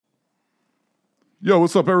Yo,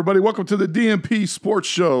 what's up, everybody? Welcome to the DMP Sports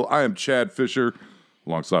Show. I am Chad Fisher,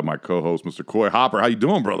 alongside my co-host, Mr. Coy Hopper. How you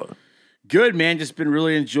doing, brother? Good, man. Just been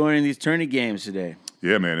really enjoying these tourney games today.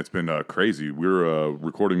 Yeah, man, it's been crazy. We're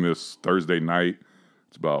recording this Thursday night.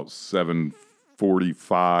 It's about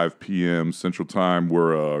 7:45 p.m. Central Time.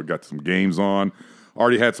 We're got some games on.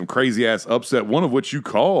 Already had some crazy-ass upset, one of which you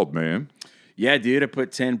called, man. Yeah, dude. I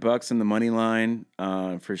put $10 on the money line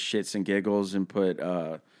for shits and giggles and put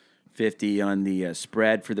 50 on the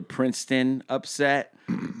spread for the Princeton upset.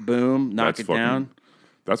 Boom, knock it down.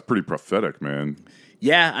 That's pretty prophetic, man.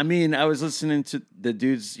 Yeah, I mean, I was listening to the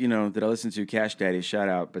dudes, that I listened to, Cash Daddy, shout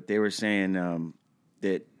out, but they were saying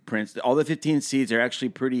that all the 15 seeds are actually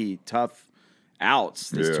pretty tough outs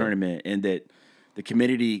this tournament, and that the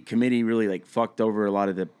committee really fucked over a lot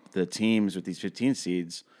of the teams with these 15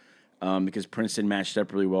 seeds because Princeton matched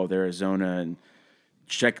up really well with Arizona, and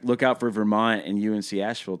look out for Vermont and UNC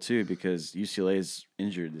Asheville too, because UCLA is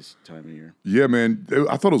injured this time of year. Yeah, man.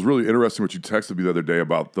 I thought it was really interesting what you texted me the other day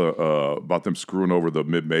about them screwing over the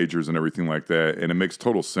mid majors and everything like that. And it makes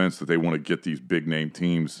total sense that they want to get these big name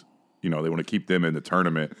teams. They want to keep them in the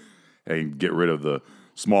tournament and get rid of the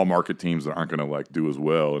small market teams that aren't going to do as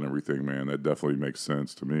well and everything. Man, that definitely makes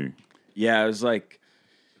sense to me. Yeah, I was like,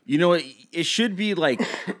 it should be like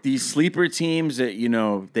these sleeper teams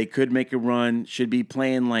that, they could make a run, should be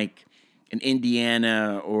playing like an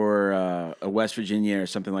Indiana or a West Virginia or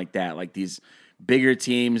something like that. Like these bigger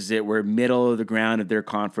teams that were middle of the ground of their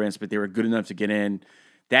conference, but they were good enough to get in.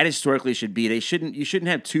 That historically should be. You shouldn't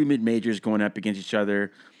have two mid-majors going up against each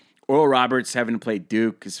other. Oral Roberts having to play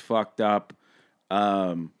Duke is fucked up.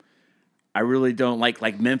 I really don't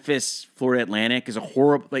like Memphis, Florida Atlantic is a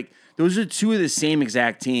horrible, those are two of the same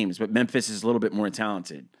exact teams, but Memphis is a little bit more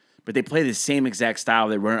talented. But they play the same exact style.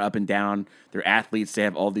 They run up and down. They're athletes. They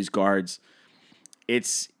have all these guards.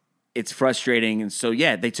 It's frustrating. And so,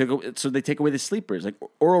 yeah, they take away the sleepers. Like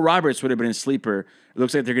Oral Roberts would have been a sleeper. It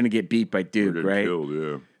looks like they're going to get beat by Duke, right? Killed,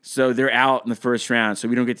 yeah. So they're out in the first round. So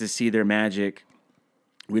we don't get to see their magic.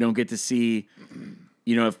 We don't get to see,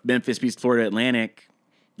 if Memphis beats Florida Atlantic,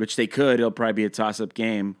 which they could, it'll probably be a toss-up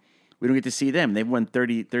game. We don't get to see them. They've won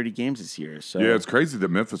 30 games this year. So yeah, it's crazy that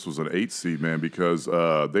Memphis was an 8 seed, man, because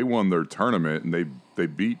they won their tournament and they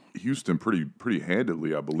beat Houston pretty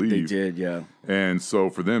handedly, I believe. They did, yeah. And so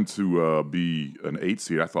for them to be an 8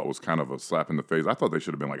 seed, I thought was kind of a slap in the face. I thought they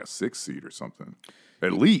should have been like a 6 seed or something,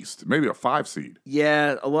 at least maybe a 5 seed.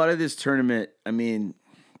 Yeah, a lot of this tournament. I mean,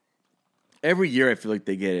 every year I feel like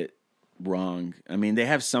they get it wrong. I mean, they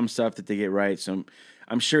have some stuff that they get right. So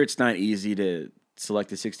I'm sure it's not easy to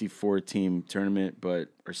select a 64-team tournament, or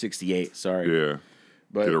 68, sorry. Yeah,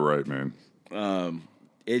 but get it right, man.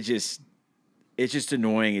 It's just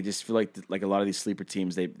annoying. I just feel like a lot of these sleeper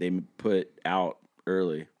teams, they put out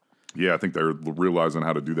early. Yeah, I think they're realizing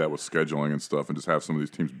how to do that with scheduling and stuff and just have some of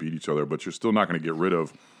these teams beat each other, but you're still not going to get rid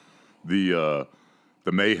of the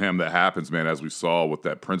mayhem that happens, man, as we saw with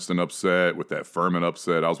that Princeton upset, with that Furman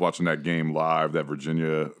upset. I was watching that game live, that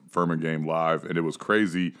Virginia-Furman game live, and it was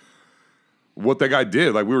crazy what that guy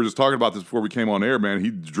did. Like, we were just talking about this before we came on air, man.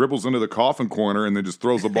 He dribbles into the coffin corner and then just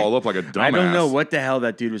throws the ball up like a dumbass. I don't know what the hell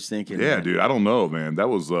that dude was thinking. Yeah, man. Dude, I don't know, man. That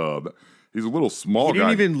was he's a little small guy. He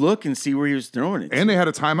didn't even look and see where he was throwing it. And they had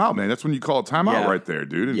a timeout, man. That's when you call a timeout right there,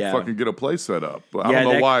 dude, and fucking get a play set up. But I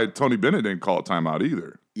don't know why Tony Bennett didn't call a timeout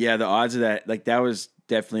either. Yeah, the odds of that, that was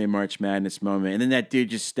definitely a March Madness moment. And then that dude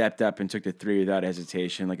just stepped up and took the three without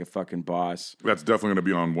hesitation like a fucking boss. That's definitely going to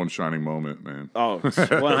be on One Shining Moment, man. Oh,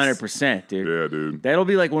 100%, dude. Yeah, dude. That'll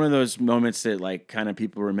be one of those moments that kind of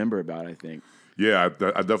people remember about, I think. Yeah, I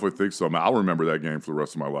definitely think so. Man, I'll remember that game for the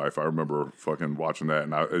rest of my life. I remember fucking watching that.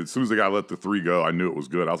 And as soon as the guy let the three go, I knew it was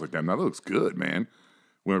good. I was like, damn, that looks good, man.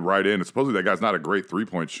 Went right in. And supposedly that guy's not a great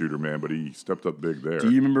three-point shooter, man, but he stepped up big there.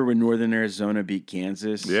 Do you remember when Northern Arizona beat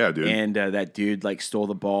Kansas? Yeah, dude. And that dude stole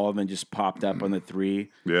the ball and then just popped up on the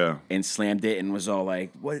three. Yeah. And slammed it and was all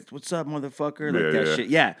like, "What's up, motherfucker?" That shit.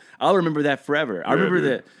 Yeah, I'll remember that forever. I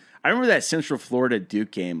remember that Central Florida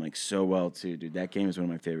Duke game so well too, dude. That game is one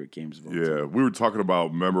of my favorite games of all time. Yeah, we were talking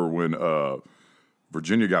about. Remember when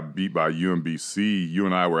Virginia got beat by UMBC? You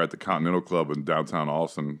and I were at the Continental Club in downtown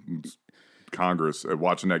Austin, Congress,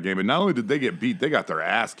 watching that game. And not only did they get beat, they got their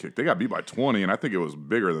ass kicked. They got beat by 20, and I think it was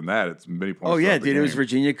bigger than that. It's many points. Oh yeah, dude. It was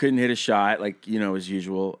Virginia couldn't hit a shot, as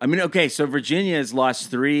usual. I mean, okay, so Virginia has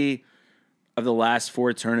lost 3 of the last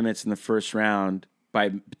 4 tournaments in the first round by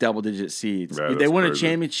double-digit seeds. Yeah, they won crazy. a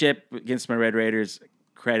championship against my Red Raiders.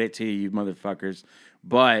 Credit to you, motherfuckers.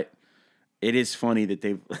 But it is funny that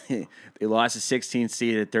they lost a 16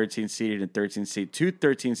 seed, a 13 seed, and a 13 seed. 2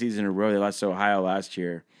 13 seeds in a row. They lost to Ohio last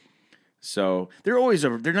year. So they're always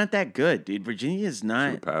over. They're not that good, dude. Virginia is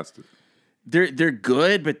not. Should've passed it. They're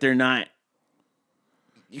good, but they're not.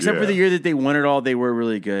 Except for the year that they won it all, they were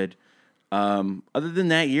really good. Other than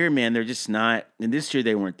that year, man, they're just not. And this year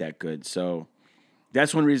they weren't that good. So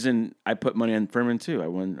that's one reason I put money on Furman too. I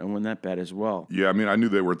won that bet as well. Yeah, I mean, I knew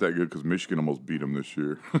they weren't that good because Michigan almost beat them this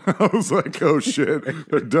year. I was like, oh shit,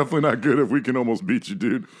 they're definitely not good if we can almost beat you,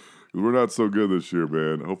 dude. We're not so good this year,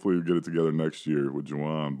 man. Hopefully we get it together next year with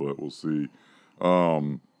Juwan, but we'll see.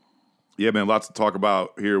 Yeah, man, lots to talk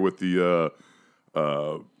about here with the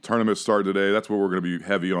tournament start today. That's what we're going to be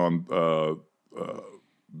heavy on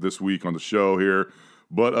this week on the show here.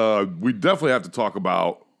 But we definitely have to talk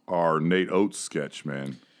about our Nate Oats sketch,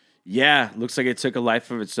 man. Yeah, looks like it took a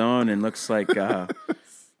life of its own, and looks like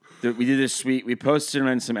we did this tweet. We posted it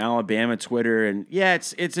on some Alabama Twitter, and yeah,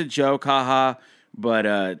 it's a joke, haha. But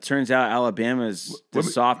it turns out Alabama's the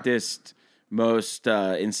softest, most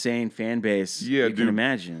insane fan base you can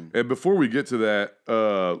imagine. And before we get to that,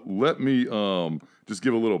 let me just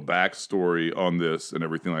give a little backstory on this and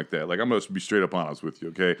everything like that. Like, I'm going to be straight up honest with you,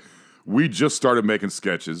 okay? We just started making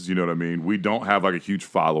sketches, you know what I mean? We don't have, like, a huge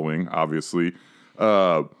following, obviously.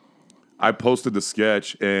 I posted the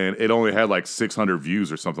sketch, and it only had, like, 600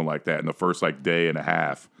 views or something like that in the first, like, day and a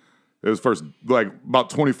half. It was first, like, about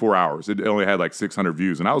 24 hours. It only had, like, 600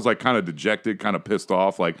 views. And I was, like, kind of dejected, kind of pissed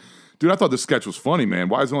off. Like, dude, I thought this sketch was funny, man.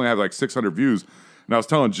 Why does it only have, like, 600 views? And I was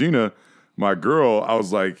telling Gina, my girl, I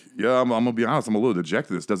was like, yeah, I'm going to be honest. I'm a little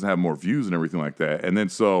dejected. This doesn't have more views and everything like that. And then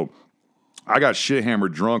so I got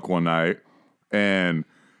shit-hammered drunk one night, and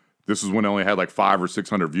this is when it only had, like, 500 or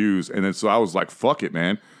 600 views. And then so I was like, fuck it,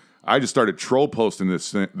 man. I just started troll posting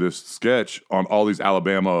this sketch on all these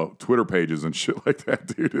Alabama Twitter pages and shit like that,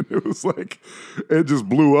 dude. And it was like, it just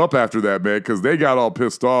blew up after that, man, because they got all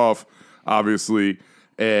pissed off, obviously.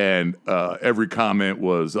 And every comment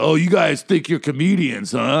was, oh, you guys think you're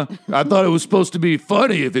comedians, huh? I thought it was supposed to be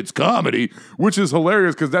funny if it's comedy, which is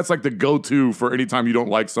hilarious because that's like the go-to for anytime you don't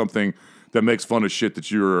like something that makes fun of shit that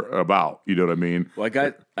you're about. You know what I mean? Well,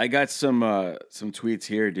 I got some tweets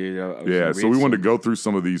here, dude. Yeah, so we wanted to go through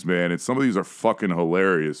some of these, man, and some of these are fucking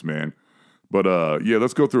hilarious, man. But yeah,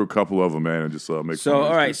 let's go through a couple of them, man, and just make. So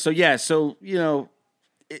all right, so yeah, so you know,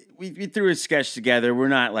 we threw a sketch together. We're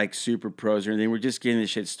not like super pros or anything. We're just getting this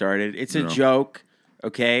shit started. It's a joke,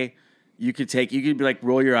 okay? You could be like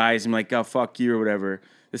roll your eyes and be like, oh fuck you or whatever.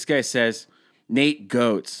 This guy says Nate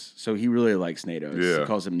Goats, so he really likes Nate Oats. Yeah. He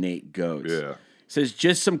calls him Nate Goats. Yeah. Says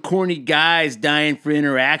just some corny guys dying for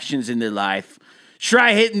interactions in their life.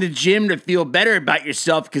 Try hitting the gym to feel better about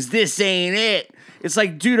yourself because this ain't it. It's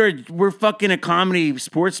like, dude, we're fucking a comedy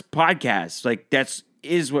sports podcast. Like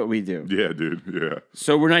is what we do. Yeah, dude. Yeah.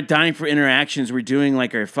 So we're not dying for interactions. We're doing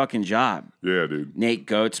like our fucking job. Yeah, dude. Nate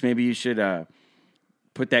Goats. Maybe you should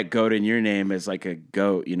put that goat in your name as like a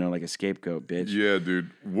goat, you know, like a scapegoat, bitch. Yeah,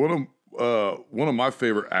 dude. One of my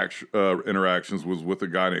favorite interactions was with a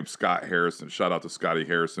guy named Scott Harrison. Shout out to Scotty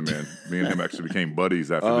Harrison, man. Me and him actually became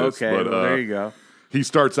buddies after this. Okay, but, well, there you go. He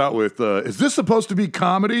starts out with, is this supposed to be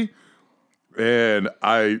comedy? And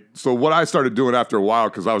so what I started doing after a while,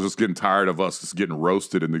 because I was just getting tired of us just getting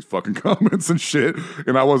roasted in these fucking comments and shit,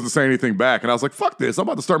 and I wasn't saying anything back. And I was like, fuck this. I'm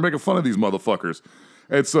about to start making fun of these motherfuckers.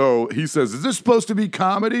 And so he says, is this supposed to be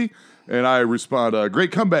comedy? And I respond,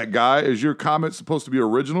 great comeback, guy. Is your comment supposed to be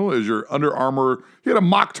original? Is your Under Armour... He had a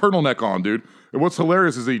mock turtleneck on, dude. And what's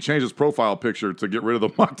hilarious is he changed his profile picture to get rid of the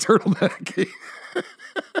mock turtleneck.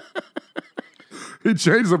 He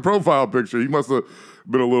changed the profile picture. He must have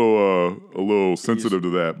been a little sensitive to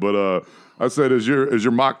that. But I said, is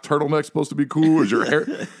your mock turtleneck supposed to be cool? Is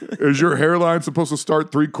your hairline supposed to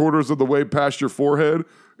start 3/4 of the way past your forehead?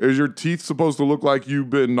 Is your teeth supposed to look like you've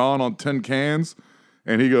been gnawing on 10 cans?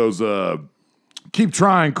 And he goes, keep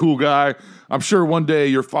trying, cool guy. I'm sure one day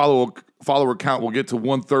your follower count will get to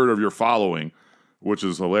 1/3 of your following, which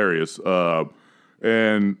is hilarious.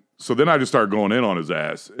 And so then I just started going in on his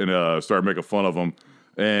ass and started making fun of him.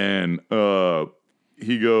 And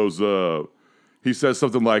he goes, he says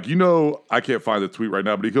something like, I can't find the tweet right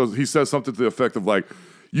now, but he says something to the effect of like,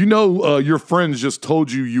 your friends just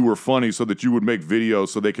told you were funny so that you would make videos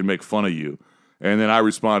so they can make fun of you. And then I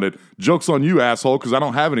responded, joke's on you, asshole, because I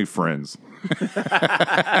don't have any friends.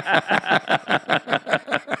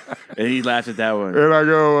 And he laughed at that one. And I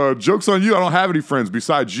go, joke's on you, I don't have any friends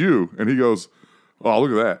besides you. And he goes, oh, look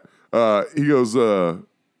at that. He goes,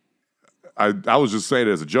 I was just saying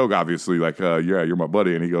it as a joke, obviously, like, yeah, you're my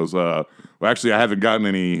buddy. And he goes, well, actually, I haven't gotten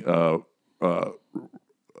any I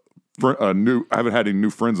haven't had any new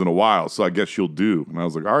friends in a while, so I guess you'll do. And I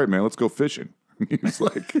was like, all right, man, let's go fishing. He's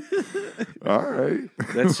like, all right.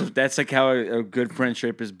 That's like how a good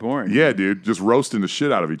friendship is born. Yeah, dude. Just roasting the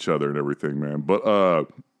shit out of each other and everything, man. But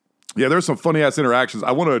yeah, there's some funny ass interactions.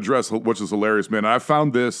 I want to address which is hilarious, man. I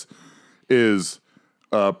found this is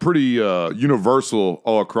pretty universal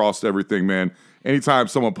all across everything, man. Anytime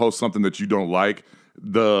someone posts something that you don't like,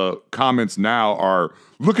 the comments now are,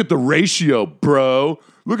 look at the ratio, bro.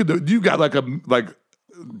 Look at you got like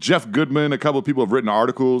Jeff Goodman, a couple of people have written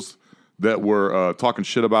articles that were talking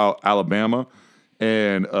shit about Alabama,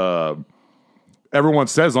 and everyone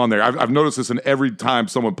says on there, I've noticed this, and every time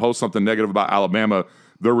someone posts something negative about Alabama,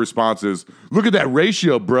 their response is, look at that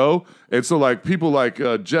ratio, bro. And so like people like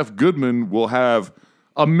Jeff Goodman will have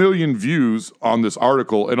 1 million views on this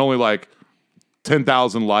article and only like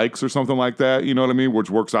 10,000 likes or something like that, you know what I mean?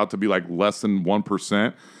 Which works out to be like less than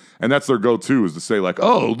 1%. And that's their go-to, is to say like,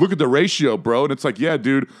 oh, look at the ratio, bro. And it's like, yeah,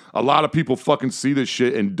 dude, a lot of people fucking see this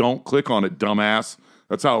shit and don't click on it, dumbass.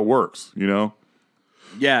 That's how it works, you know?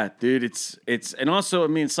 Yeah, dude, it's and also, I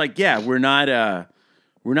mean, it's like, yeah, we're not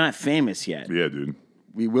famous yet. Yeah, dude.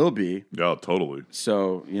 We will be. Yeah, totally.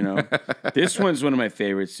 So, you know, this one's one of my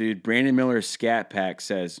favorites, dude. Brandon Miller's Scat Pack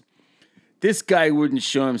says, this guy wouldn't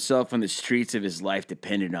show himself on the streets if his life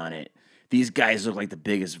depended on it. These guys look like the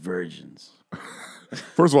biggest virgins.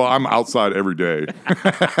 First of all, I'm outside every day.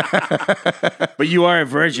 But you are a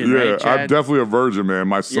virgin, right, Chad? I'm definitely a virgin, man.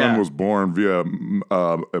 My son was born via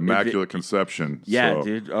immaculate conception. Yeah, so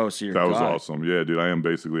dude. Oh, so you're that God. was awesome. Yeah, dude. I am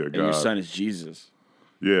basically a god. And your son is Jesus.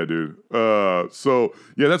 Yeah, dude. So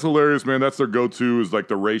yeah, that's hilarious, man. That's their go-to, is like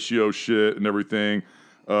the ratio shit and everything.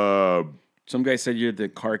 Some guy said you're the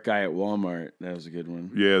cart guy at Walmart. That was a good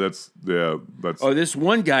one. Yeah, that's. Oh, this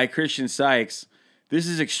one guy, Christian Sykes. This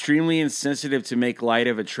is extremely insensitive to make light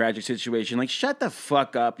of a tragic situation. Like, shut the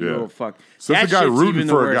fuck up, you little fuck. So that's a guy rooting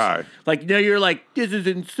for a guy. Like, no, you're like, this is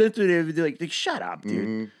insensitive. Like shut up,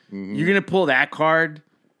 dude. Mm-hmm. You're gonna pull that card.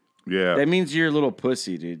 Yeah, that means you're a little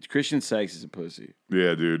pussy, dude. Christian Sykes is a pussy.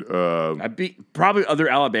 Yeah, dude. Probably other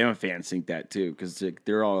Alabama fans think that too, because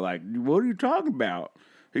they're all like, "What are you talking about?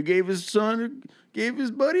 He gave his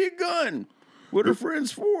buddy a gun. What are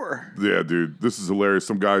friends for?" Yeah, dude. This is hilarious.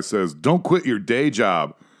 Some guy says, "Don't quit your day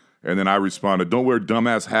job," and then I responded, "Don't wear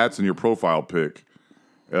dumbass hats in your profile pic."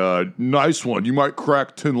 Nice one. You might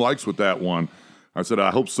crack 10 likes with that one. I said,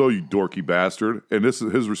 "I hope so, you dorky bastard." And this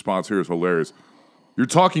is his response here is hilarious. You're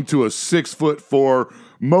talking to a 6'4"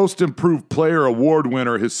 most improved player award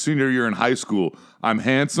winner his senior year in high school. I'm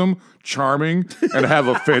handsome, charming, and have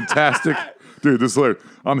a fantastic dude. This is hilarious.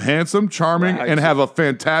 I'm handsome, charming, and have a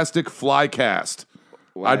fantastic fly cast.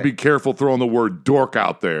 Why? I'd be careful throwing the word dork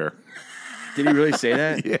out there. Did he really say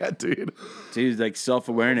that? Yeah, dude. Dude, like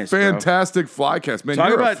self-awareness. Fantastic fly cast, man.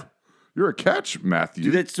 You're a catch, Matthew.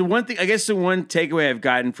 Dude, that's the one thing. I guess the one takeaway I've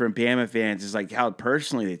gotten from Bama fans is like how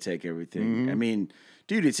personally they take everything. Mm-hmm. I mean,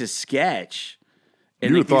 dude, it's a sketch.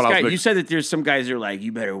 And like you said that there's some guys that are like,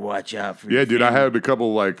 you better watch out for. Yeah, dude. Family. I had a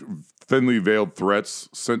couple like thinly veiled threats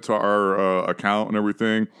sent to our account and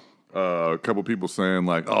everything. A couple people saying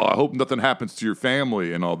like, "Oh, I hope nothing happens to your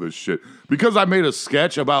family" and all this shit because I made a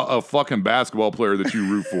sketch about a fucking basketball player that you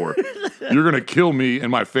root for. You're gonna kill me and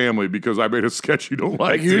my family because I made a sketch you don't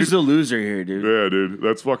like. Who's the loser here, dude? Yeah, dude,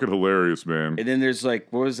 that's fucking hilarious, man. And then there's like,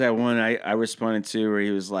 what was that one I responded to where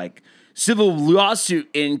he was like, "Civil lawsuit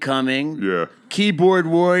incoming." Yeah. Keyboard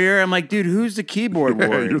warrior. I'm like, dude, who's the keyboard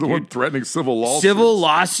warrior? You're the one threatening civil lawsuit. Civil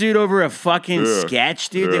lawsuit over a fucking sketch,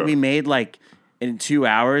 dude, that we made like in 2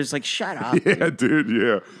 hours. Like, shut up. Yeah, dude.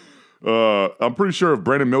 Yeah. I'm pretty sure if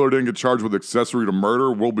Brandon Miller didn't get charged with accessory to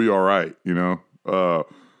murder, we'll be all right, you know?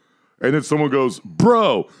 And then someone goes,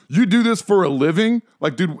 "Bro, you do this for a living?"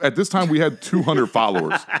 Like, dude, at this time we had 200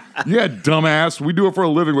 followers. Yeah, dumbass. We do it for a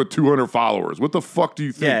living with 200 followers. What the fuck do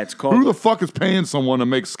you think? Yeah, it's called. Who the fuck is paying someone to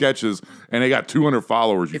make sketches and they got 200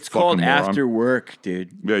 followers? It's called moron. After work, dude.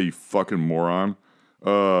 Yeah, you fucking moron.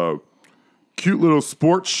 Cute little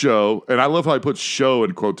sports show, and I love how I put "show"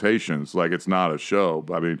 in quotations, like it's not a show.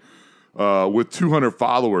 I mean, with 200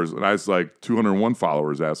 followers, and I was like 201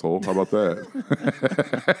 followers, asshole. How about that?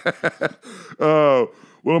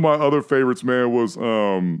 One of my other favorites, man, was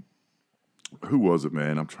who was it,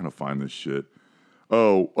 man? I'm trying to find this shit.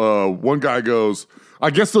 One guy goes,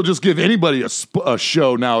 "I guess they'll just give anybody a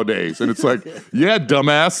show nowadays." And it's like, yeah,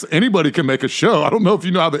 dumbass, anybody can make a show. I don't know if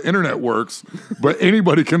you know how the internet works, but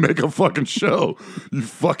anybody can make a fucking show. You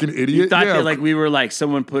fucking idiot. You thought that like we were like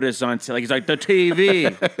someone put us on, like he's like the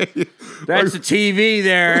TV. That's the TV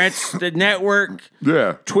there. That's the network.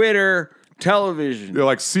 Yeah. Twitter, television. Yeah,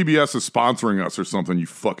 like CBS is sponsoring us or something, you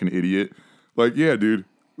fucking idiot. Like, yeah, dude.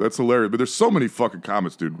 That's hilarious. But there's so many fucking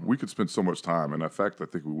comments, dude. We could spend so much time. And in fact, I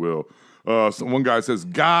think we will. One guy says,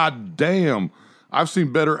 God damn, I've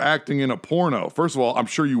seen better acting in a porno. First of all, I'm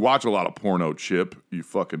sure you watch a lot of porno, Chip, you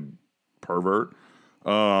fucking pervert.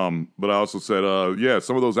 But I also said, yeah,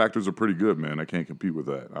 some of those actors are pretty good, man. I can't compete with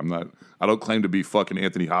that. I don't claim to be fucking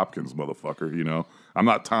Anthony Hopkins, motherfucker, you know? I'm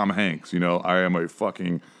not Tom Hanks, you know? I am a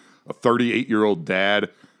 38-year-old dad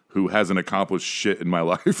who hasn't accomplished shit in my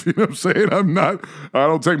life. You know what I'm saying? I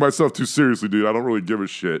don't take myself too seriously, dude. I don't really give a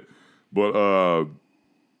shit. But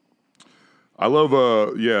I love,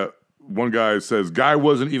 one guy says, guy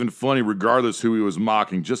wasn't even funny regardless who he was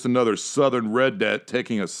mocking. Just another southern redneck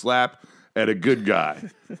taking a slap at a good guy.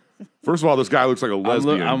 First of all, this guy looks like a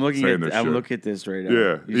lesbian. I'm looking at this right now.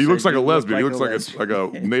 Yeah, he looks like a lesbian. He looks like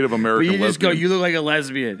a Native American but you just lesbian. go, you look like a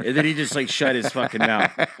lesbian. And then he just like shut his fucking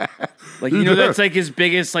mouth. Like, you know, that's like his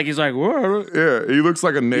biggest, like he's like, whoa. Yeah, he looks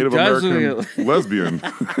like a Native American lesbian.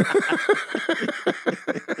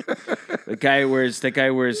 That guy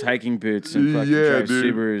wears hiking boots and fucking drives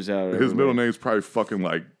Subarus out. His middle name's probably fucking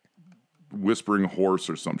like Whispering Horse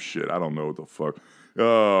or some shit. I don't know what the fuck.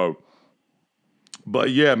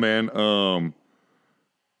 But yeah, man,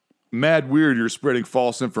 mad weird you're spreading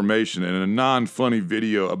false information in a non-funny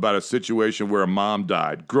video about a situation where a mom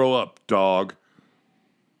died. Grow up, dog.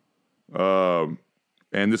 And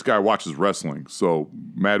this guy watches wrestling, so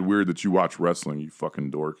mad weird that you watch wrestling, you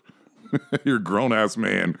fucking dork. You're a grown-ass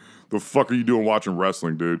man. The fuck are you doing watching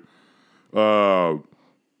wrestling, dude?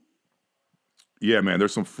 Yeah, man,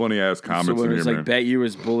 there's some funny-ass comments in here, man. Bet you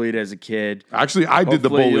was bullied as a kid. Actually, I did the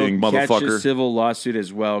bullying, motherfucker. Catch a civil lawsuit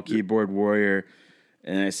as well, keyboard warrior.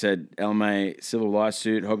 And I said, my civil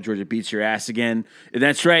lawsuit, hope Georgia beats your ass again. And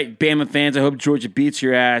that's right, Bama fans, I hope Georgia beats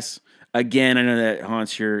your ass again. I know that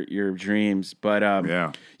haunts your dreams. But,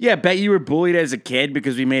 yeah, bet you were bullied as a kid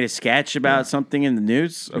because we made a sketch about something in the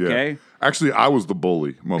news, okay? Yeah. Actually, I was the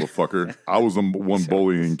bully, motherfucker. I was the one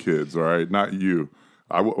bullying kids, all right? Not you.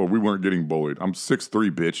 We weren't getting bullied. I'm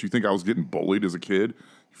 6'3", bitch. You think I was getting bullied as a kid?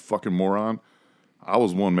 You fucking moron. I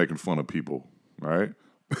was one making fun of people, all right?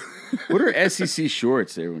 What are SEC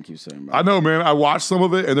shorts that everyone keeps saying about? I know, man. I watched some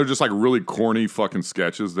of it, and they're just like really corny fucking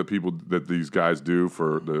sketches that these guys do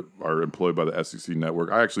that are employed by the SEC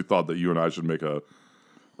network. I actually thought that you and I should make a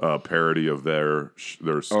parody of their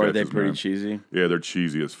sketches. Oh, are they pretty cheesy? Yeah, they're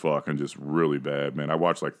cheesy as fuck and just really bad, man. I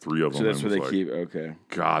watched like 3 of them. So that's what they keep. Okay.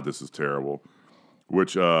 God, this is terrible.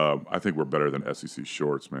 Which I think we're better than SEC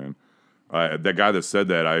shorts, man. That guy that said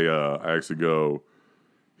that, I actually go.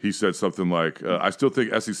 He said something like, I still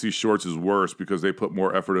think SEC shorts is worse because they put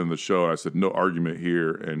more effort in the show. And I said, no argument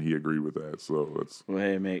here, and he agreed with that. So it's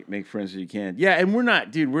hey, make friends if you can. Yeah, and we're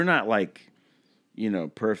not like,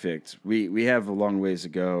 perfect. We have a long ways to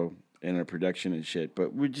go in our production and shit,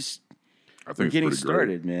 but we're getting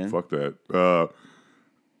started, man. Fuck that.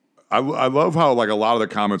 I love how like a lot of the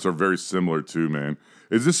comments are very similar too, man.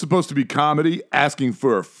 Is this supposed to be comedy? Asking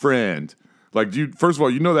for a friend. Like, dude, first of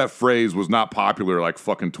all, that phrase was not popular like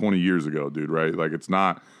fucking 20 years ago, dude, right? Like, it's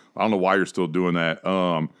not. I don't know why you're still doing that.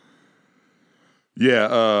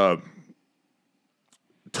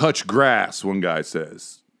 Touch grass, one guy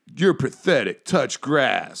says. You're pathetic. Touch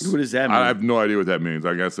grass. What does that mean? I have no idea what that means.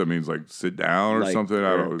 I guess that means like sit down or something.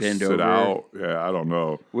 I don't know. Sit over. Out. Yeah, I don't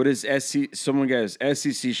know. What is SEC? Someone goes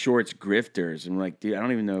SEC shorts grifters. I'm like, dude, I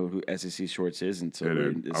don't even know who SEC shorts is until.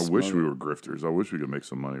 Yeah, I wish we were grifters. I wish we could make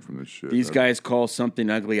some money from this shit. These guys call something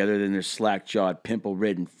ugly other than their slack-jawed,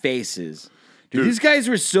 pimple-ridden faces. Dude, these guys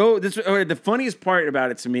were so. The funniest part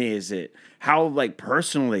about it to me is how like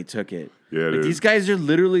personal they took it. Yeah, like, these guys are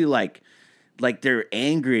literally like they're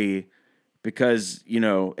angry because,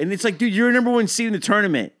 and it's like, dude, you're a number 1 seed in the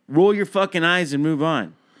tournament. Roll your fucking eyes and move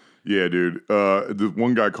on. Yeah, dude. The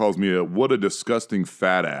one guy calls me what a disgusting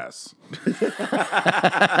fat ass.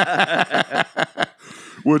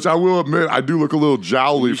 Which I will admit, I do look a little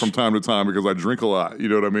jowly from time to time because I drink a lot. You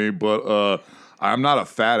know what I mean? But I'm not a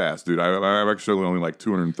fat ass, dude. I'm actually only like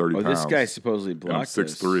 230 pounds. This guy supposedly blocked I'm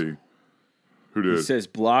 6'3". Who did? He says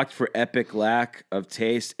blocked for epic lack of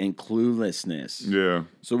taste and cluelessness. Yeah.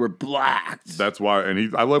 So we're blocked. That's why,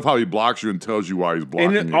 and I love how he blocks you and tells you why he's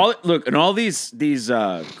blocking you. All these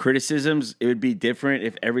criticisms, it would be different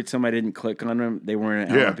if every time I didn't click on them, they weren't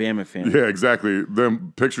an Alabama fan. Yeah, exactly.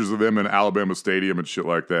 Them pictures of them in Alabama Stadium and shit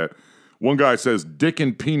like that. One guy says Dick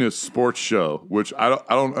and Penis Sports Show, which I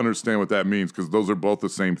don't understand what that means because those are both the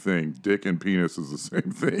same thing. Dick and penis is the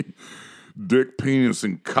same thing. Dick, penis,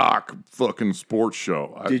 and cock fucking sports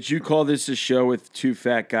show. Did you call this a show with 2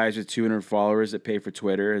 fat guys with 200 followers that pay for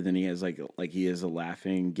Twitter? And then he has like he has a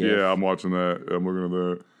laughing gif. Yeah, I'm watching that. I'm looking at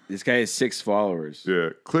that. This guy has 6 followers. Yeah,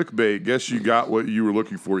 clickbait. Guess you got what you were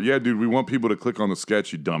looking for. Yeah, dude, we want people to click on the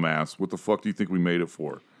sketch, you dumbass. What the fuck do you think we made it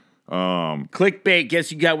for? Clickbait.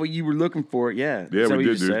 Guess you got what you were looking for. Yeah, we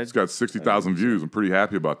did, dude. It's got 60,000 views. I'm pretty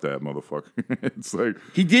happy about that, motherfucker. It's like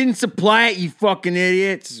he didn't supply it, you fucking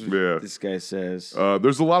idiots. Yeah, this guy says.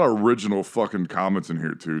 There's a lot of original fucking comments in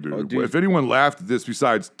here too, dude. Oh, dude. If anyone laughed at this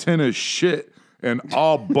besides 10 as shit and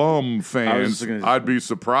all bum fans, I'd be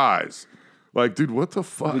surprised. Like, dude, what the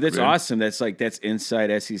fuck? Dude, that's man? awesome. That's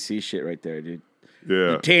inside SEC shit right there, dude.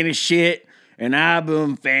 Yeah. Tennis shit and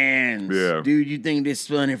album fans. Yeah. Dude, you think this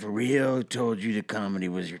funny for real? Told you the comedy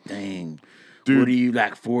was your thing. Dude. What are you,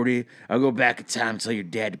 like 40? I'll go back in time and tell your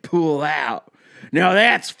dad to pull out. Now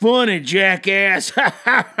that's funny, jackass.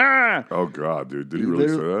 Oh, God, dude. Did he really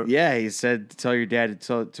say that? Yeah, he said to tell your dad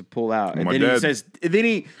to pull out. And My then then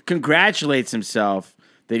he congratulates himself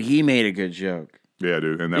that he made a good joke. Yeah,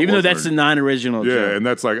 dude. And that Even though that's a non-original joke. Yeah, and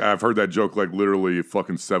that's like, I've heard that joke like literally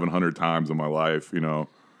fucking 700 times in my life, you know.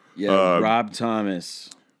 Yeah, Rob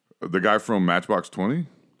Thomas. The guy from Matchbox 20?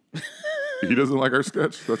 He doesn't like our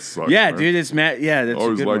sketch? That sucks. Yeah, man. dude, it's Matt. Yeah, that's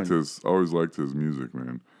always a good liked one. Always liked his music,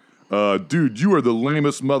 man. Dude, you are the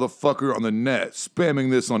lamest motherfucker on the net,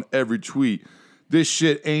 spamming this on every tweet. This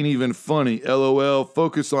shit ain't even funny. LOL.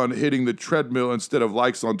 Focus on hitting the treadmill instead of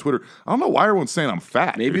likes on Twitter. I don't know why everyone's saying I'm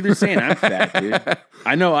fat. Maybe dude. they're saying I'm fat, dude.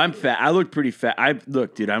 I know I'm fat. I look pretty fat.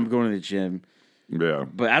 Look, dude, I'm going to the gym. Yeah.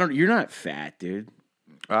 But you're not fat, dude.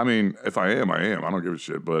 I mean, if I am, I am. I don't give a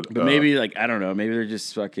shit. But maybe, like, I don't know. Maybe they're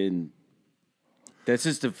just fucking. That's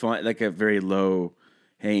just a very low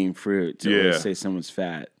hanging fruit to always say someone's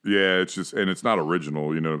fat. Yeah, it's just, and it's not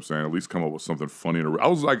original, you know what I'm saying? At least come up with something funny. I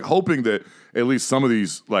was like hoping that at least some of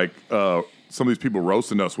these people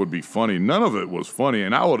roasting us would be funny. None of it was funny,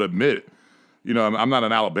 and I would admit, you know, I'm not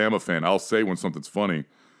an Alabama fan. I'll say when something's funny.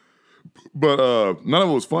 But none of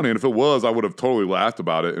it was funny, and if it was, I would have totally laughed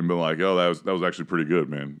about it and been like, "Oh, that was actually pretty good,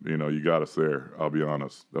 man. You know, you got us there. I'll be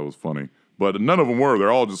honest, that was funny." But none of them were.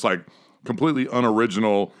 They're all just like completely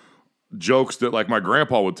unoriginal jokes that like my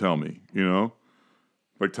grandpa would tell me. You know,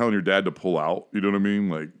 like telling your dad to pull out. You know what I mean?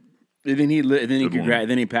 Like, and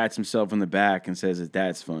then he pats himself on the back and says that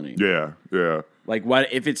that's funny. Yeah, yeah. Like,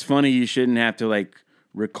 what if it's funny? You shouldn't have to like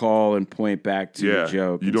recall and point back to the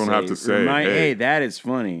joke. You don't have to say, hey, that is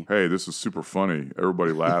funny. Hey, this is super funny.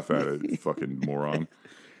 Everybody laugh at it, you fucking moron.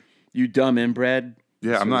 You dumb inbred.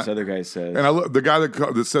 Yeah, I'm not. This other guy says. And the guy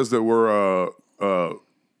that says that we're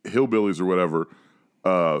hillbillies or whatever,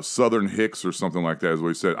 Southern Hicks or something like that is what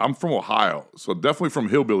he said. I'm from Ohio, so definitely from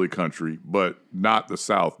hillbilly country, but not the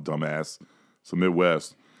South, dumbass. It's the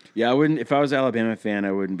Midwest. Yeah, I wouldn't. If I was an Alabama fan,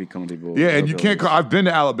 I wouldn't be comfortable. Yeah, and you can't. I've been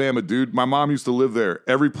to Alabama, dude. My mom used to live there.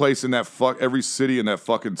 Every place in that every city in that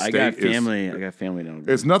fucking state. I got family down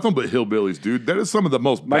there. It's nothing but hillbillies, dude. That is some of the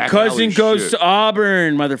most. My cousin goes shit. to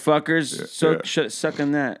Auburn, motherfuckers. Suck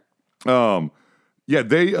on that. Yeah,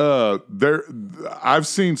 they're. I've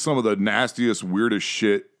seen some of the nastiest, weirdest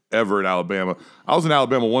shit ever in Alabama. I was in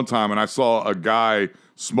Alabama one time and I saw a guy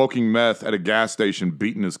smoking meth at a gas station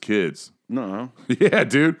beating his kids. No. Yeah,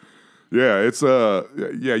 dude. Yeah, it's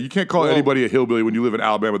you can't call anybody a hillbilly when you live in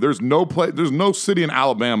Alabama. There's no city in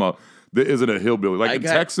Alabama that isn't a hillbilly. Like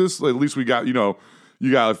Texas, at least we got, you know,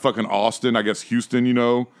 you got fucking Austin, I guess Houston, you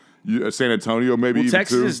know, San Antonio maybe. Well,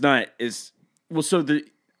 Texas too.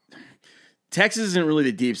 Texas isn't really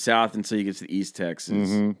the deep south until you get to the East Texas.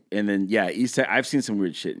 Mm-hmm. And then I've seen some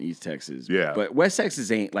weird shit in East Texas. Yeah. But West Texas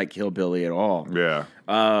ain't like hillbilly at all. Yeah.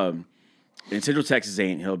 And Central Texas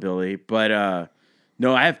ain't hillbilly, but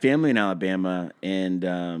no, I have family in Alabama,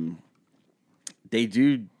 and they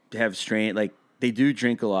do have they do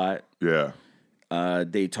drink a lot. Yeah.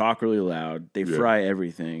 They talk really loud. They fry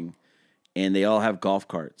everything, and they all have golf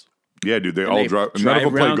carts. Yeah, dude, they all drive. None of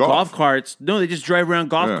them play golf carts. No, they just drive around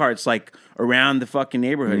golf carts like around the fucking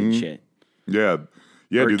neighborhood and shit. Yeah.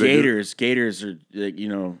 Yeah, or dude, Gators. Gators are, you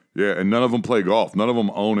know. Yeah, and none of them play golf. None of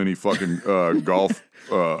them own any fucking golf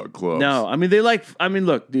clubs. No, I mean,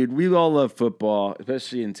 look, dude, we all love football,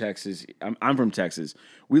 especially in Texas. I'm from Texas.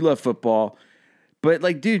 We love football. But,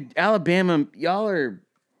 like, dude, Alabama, y'all are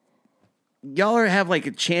have, like,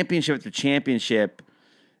 a championship after championship,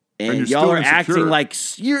 and y'all are acting like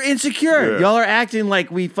you're insecure. Yeah. Y'all are acting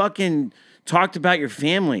like we fucking talked about your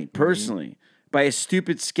family personally by a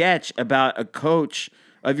stupid sketch about a coach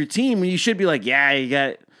of your team when you should be like, yeah, you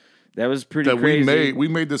got that was pretty crazy. We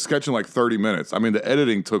made this sketch in like 30 minutes. I mean, the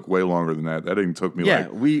editing took way longer than that. The editing took me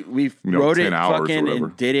we wrote 10 it hours fucking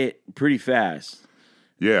and did it pretty fast.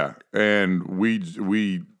 Yeah, and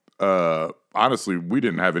we honestly we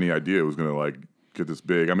didn't have any idea it was gonna like get this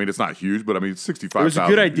big. I mean, it's not huge, but I mean, it's 65,000. It was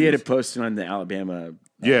a good idea to post it on the Alabama.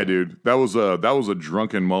 Yeah, dude, that was a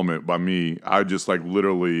drunken moment by me. I just like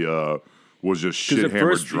literally was just shit hammered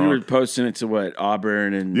first drunk. You were posting it to what,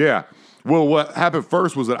 Auburn and Yeah. Well, what happened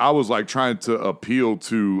first was that I was like trying to appeal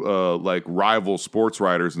to like rival sports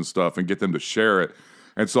writers and stuff and get them to share it.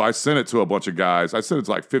 And so I sent it to a bunch of guys. I sent it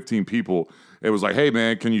to like 15 people. It was like, hey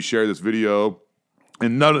man, can you share this video?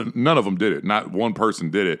 And none of them did it. Not one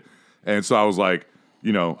person did it. And so I was like,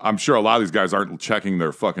 you know, I'm sure a lot of these guys aren't checking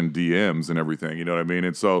their fucking DMs and everything. You know what I mean?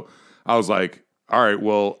 And so I was like, all right,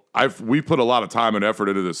 well, we put a lot of time and effort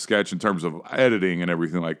into this sketch in terms of editing and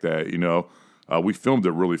everything like that. You know, we filmed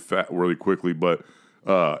it really quickly, but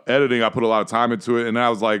editing, I put a lot of time into it. And I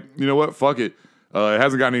was like, you know what? Fuck it. It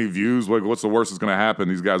hasn't got any views. Like, what's the worst that's going to happen?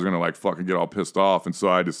 These guys are going to like fucking get all pissed off. And so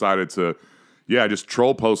I decided to, I just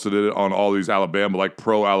troll posted it on all these Alabama, like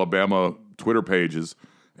pro Alabama Twitter pages.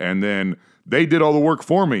 And then they did all the work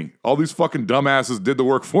for me. All these fucking dumbasses did the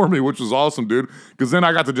work for me, which was awesome, dude. Because then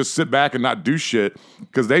I got to just sit back and not do shit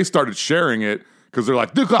because they started sharing it because they're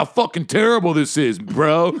like, look how fucking terrible this is,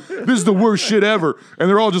 bro. This is the worst shit ever. And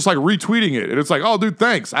they're all just like retweeting it. And it's like, oh, dude,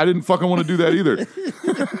 thanks. I didn't fucking want to do that either.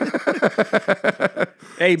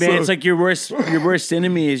 Hey, man, it's like your worst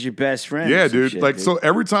enemy is your best friend. Yeah, dude. Like, so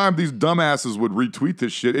every time these dumbasses would retweet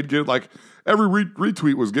this shit, it'd get like, every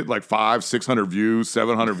retweet was getting like 500, 600 views,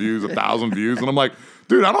 700 views, 1,000 views. And I'm like,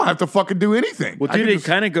 dude, I don't have to fucking do anything. Well, dude, it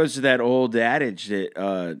kind of goes to that old adage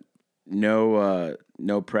that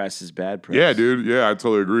no press is bad press. Yeah, dude. Yeah, I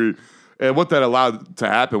totally agree. And what that allowed to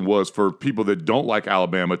happen was for people that don't like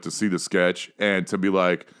Alabama to see the sketch and to be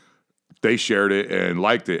like, they shared it and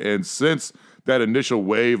liked it. And since that initial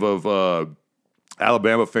wave of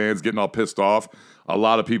Alabama fans getting all pissed off, a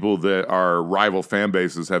lot of people that are rival fan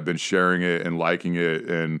bases have been sharing it and liking it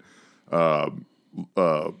and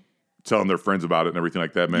telling their friends about it and everything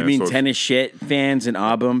like that, man. You mean tennis shit fans and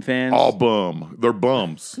Auburn fans? All bum. They're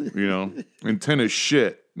bums, you know? And tennis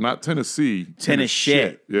shit. Not Tennessee. Tennis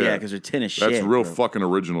shit. Yeah, because they're tennis shit. That's real fucking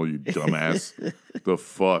original, you dumbass. The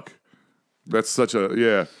fuck? That's such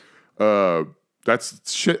a,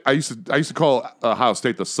 that's shit. I used to call Ohio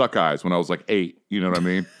State the suck eyes when I was like 8. You know what I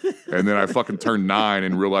mean? And then I fucking turned 9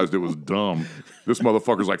 and realized it was dumb. This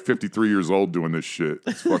motherfucker's like 53 years old doing this shit.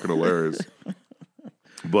 It's fucking hilarious.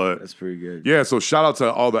 But that's pretty good. Yeah, so shout out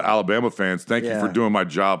to all the Alabama fans. Thank you for doing my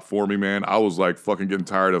job for me, man. I was like fucking getting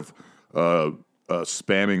tired of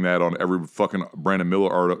spamming that on every fucking Brandon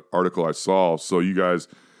Miller article I saw. So you guys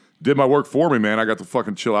did my work for me, man. I got to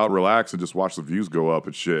fucking chill out, relax, and just watch the views go up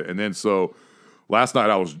and shit. And then so last night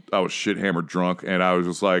I was shit hammered drunk, and I was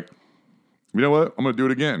just like, you know what? I'm gonna do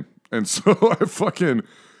it again. And so I fucking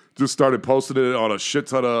just started posting it on a shit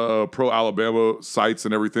ton of pro Alabama sites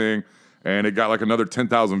and everything, and it got like another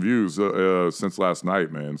 10,000 views since last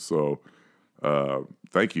night, man. So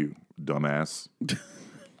thank you, dumbass.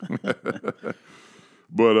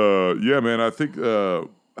 But yeah, man, I think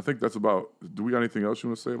that's about. Do we got anything else you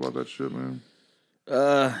want to say about that shit, man?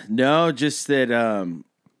 No, just that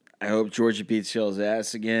I hope Georgia beats y'all's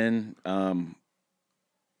ass again.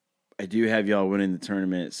 I do have y'all winning the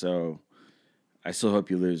tournament, so I still hope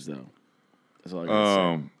you lose, though. That's all I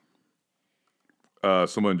gotta say.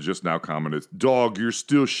 Someone just now commented, "Dog, you're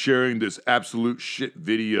still sharing this absolute shit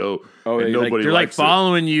video, and nobody they're likes like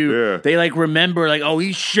following you. Yeah. They like remember, like, oh,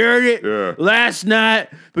 he shared it last night,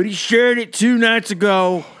 but he shared it 2 nights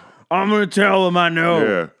ago. I'm gonna tell him I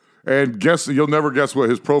know. Yeah, and you'll never guess what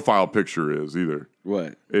his profile picture is either.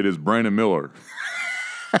 What? It is Brandon Miller.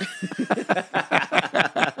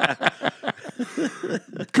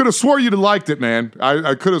 Could have swore you'd have liked it, man.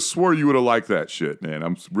 I could have swore you would have liked that shit, man.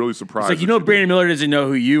 I'm really surprised. It's like, Brandon Miller doesn't know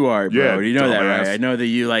who you are, bro. Yeah, you know that, right? I know that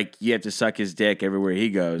you have to suck his dick everywhere he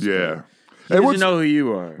goes. Yeah. He doesn't know who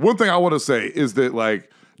you are. One thing I want to say is that, like,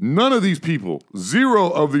 none of these people,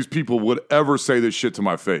 0 of these people would ever say this shit to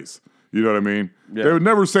my face. You know what I mean? Yeah. They would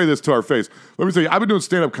never say this to our face. Let me tell you, I've been doing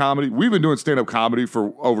stand-up comedy. We've been doing stand-up comedy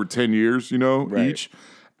for over 10 years, each.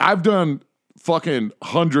 I've done fucking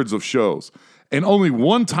hundreds of shows. And only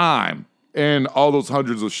one time in all those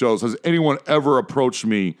hundreds of shows has anyone ever approached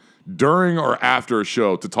me during or after a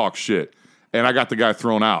show to talk shit. And I got the guy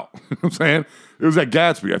thrown out. You know what I'm saying? It was at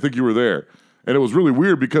Gatsby. I think you were there. And it was really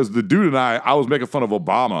weird because the dude and I was making fun of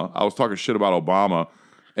Obama. I was talking shit about Obama.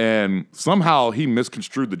 And somehow he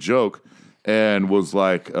misconstrued the joke and was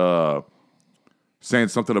like saying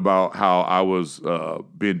something about how I was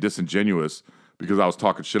being disingenuous because I was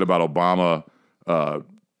talking shit about Obama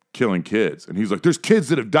killing kids. And he's like, there's kids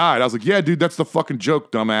that have died. I was like, yeah, dude, that's the fucking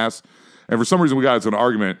joke, dumbass. And for some reason we got into an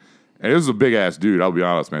argument. And this is a big ass dude. I'll be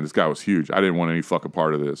honest, man. This guy was huge. I didn't want any fucking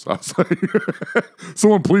part of this. I was like,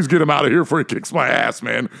 someone please get him out of here before he kicks my ass,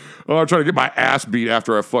 man. I'm trying to get my ass beat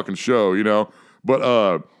after a fucking show, you know?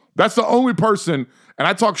 But that's the only person, and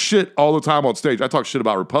I talk shit all the time on stage. I talk shit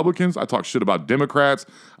about Republicans. I talk shit about Democrats.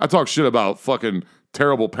 I talk shit about fucking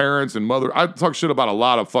terrible parents and mother. I talk shit about a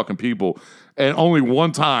lot of fucking people. And only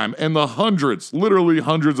one time, and the hundreds, literally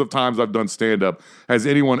hundreds of times I've done stand-up, has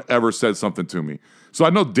anyone ever said something to me. So I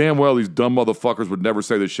know damn well these dumb motherfuckers would never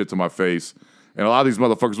say this shit to my face. And a lot of these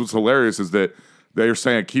motherfuckers, what's hilarious is that they're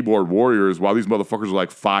saying keyboard warriors while these motherfuckers are like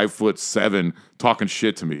 5'7" talking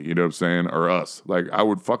shit to me, you know what I'm saying? Or us. Like,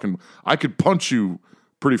 I could punch you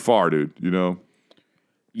pretty far, dude, you know?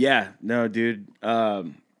 Yeah, no, dude.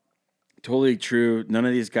 Totally true. None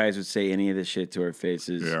of these guys would say any of this shit to our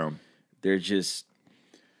faces. Yeah. They're just,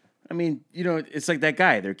 I mean, you know, it's like that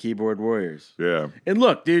guy. They're keyboard warriors. Yeah. And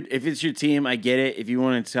look, dude, if it's your team, I get it. If you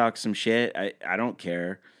want to talk some shit, I don't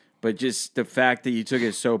care. But just the fact that you took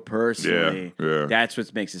it so personally, that's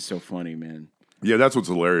what makes it so funny, man. Yeah, that's what's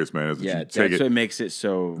hilarious, man. Is that you take that's what makes it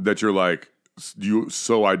so... That you're like, you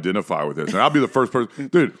so identify with this. And I'll be the first person...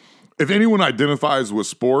 Dude, if anyone identifies with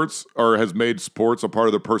sports or has made sports a part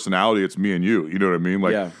of their personality, it's me and you. You know what I mean?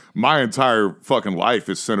 Like, my entire fucking life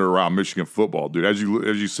is centered around Michigan football, dude. As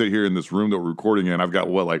you sit here in this room that we're recording in, I've got,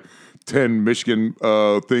 10 Michigan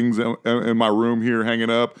things in my room here hanging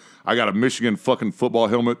up. I got a Michigan fucking football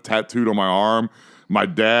helmet tattooed on my arm. My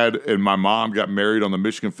dad and my mom got married on the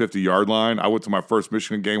Michigan 50-yard line. I went to my first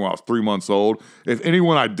Michigan game when I was 3 months old. If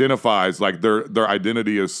anyone identifies, like their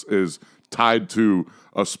identity is tied to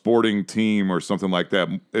a sporting team or something like that,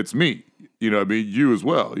 it's me. You know what I mean? You as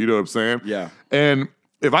well. You know what I'm saying? Yeah. And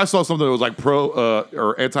if I saw something that was like pro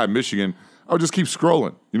or anti-Michigan, I would just keep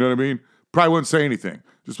scrolling. You know what I mean? Probably wouldn't say anything.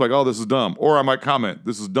 Just like, oh, this is dumb. Or I might comment,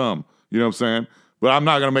 this is dumb. You know what I'm saying? But I'm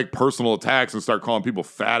not going to make personal attacks and start calling people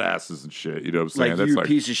fat asses and shit. You know what I'm saying? Like, you're a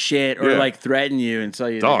piece of shit, or like threaten you and tell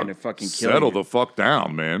you they're going to fucking kill you. Settle the fuck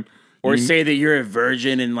down, man. Or say that you're a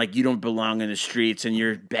virgin and like you don't belong in the streets and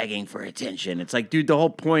you're begging for attention. It's like, dude, the whole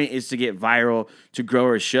point is to get viral, to grow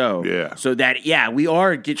our show. Yeah. So that, we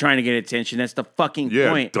are trying to get attention. That's the fucking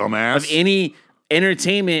point dumbass. of any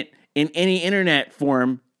entertainment in any internet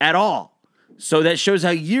form at all. So that shows how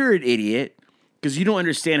you're an idiot because you don't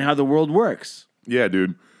understand how the world works. Yeah,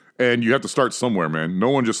 dude. And you have to start somewhere, man. No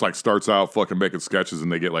one just like starts out fucking making sketches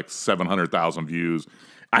and they get like 700,000 views.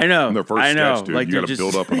 I know. In their first sketch, dude. Like, you got to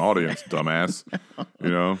build up an audience, dumbass. You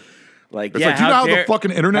know? Like, it's like, do you know how the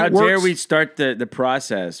fucking internet works? How dare we start the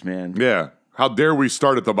process, man? Yeah. How dare we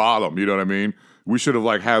start at the bottom? You know what I mean? We should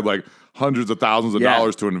have had hundreds of thousands of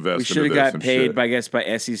dollars to invest. We should have got paid by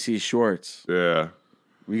SEC shorts. Yeah.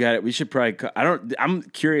 We should probably. I'm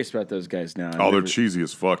curious about those guys now. They're cheesy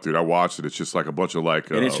as fuck, dude. I watched it. It's just like a bunch of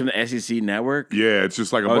and it's from the SEC network. Yeah, it's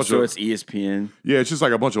just like a bunch so of. It's ESPN. Yeah, it's just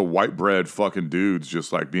like a bunch of white bread fucking dudes,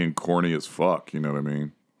 just like being corny as fuck. You know what I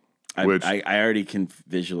mean? I already can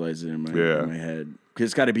visualize it in my head. Because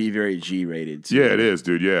it's got to be very G-rated, too. Yeah, it is,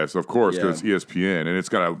 dude. Yes, of course, because it's ESPN. And it's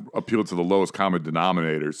got to appeal to the lowest common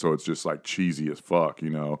denominator, so it's just, cheesy as fuck, you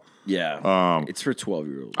know? Yeah. It's for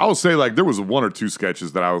 12-year-olds. I will say, there was one or two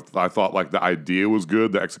sketches that I thought, the idea was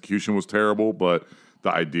good. The execution was terrible, but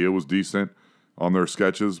the idea was decent on their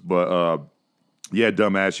sketches. But,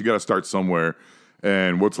 dumbass, you got to start somewhere.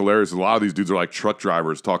 And what's hilarious is a lot of these dudes are like truck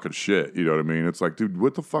drivers talking shit. You know what I mean? It's like, dude,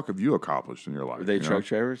 what the fuck have you accomplished in your life? Are they truck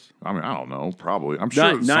drivers? I mean, I don't know. Probably. I'm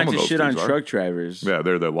sure not some of to those shit on are. truck drivers. Yeah,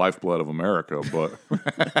 they're the lifeblood of America. But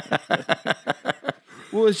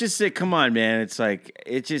well, it's just that. Come on, man. It's like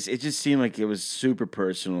it just seemed like it was super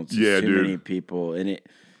personal to too many people, and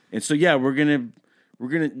so we're gonna.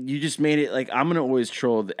 You just made it like I'm gonna always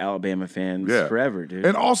troll the Alabama fans forever, dude.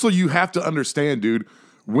 And also, you have to understand, dude.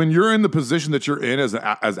 When you're in the position that you're in as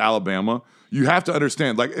Alabama, you have to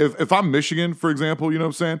understand. Like, if I'm Michigan, for example, you know what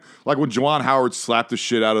I'm saying? Like, when Juwan Howard slapped the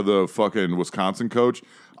shit out of the fucking Wisconsin coach,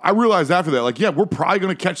 I realized after that, we're probably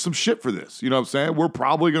going to catch some shit for this. You know what I'm saying? We're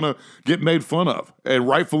probably going to get made fun of, and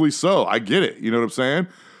rightfully so. I get it. You know what I'm saying?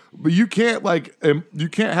 But you can't, you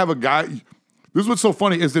can't have a guy. This is what's so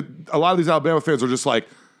funny is that a lot of these Alabama fans are just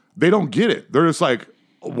they don't get it. They're just like,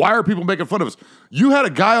 why are people making fun of us? You had a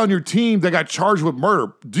guy on your team that got charged with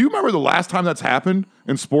murder. Do you remember the last time that's happened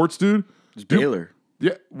in sports, dude? It's Baylor.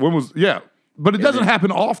 Yeah. But it doesn't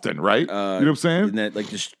happen often, right? You know what I'm saying? And that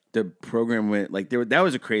the program went that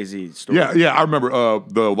was a crazy story. Yeah. I remember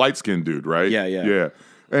the light skinned dude, right? Yeah.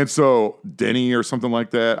 And so Denny or something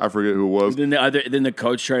like that. I forget who it was. Then the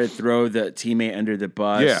coach tried to throw the teammate under the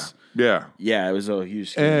bus. Yeah. Yeah. It was a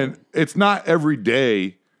huge story. And it's not every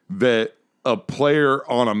day that a player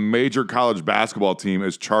on a major college basketball team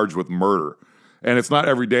is charged with murder. And it's not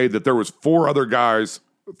every day that there was three other guys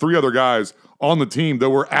on the team that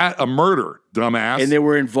were at a murder, dumbass. And they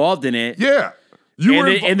were involved in it. Yeah.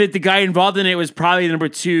 And that the guy involved in it was probably the number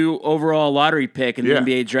 2 overall lottery pick in the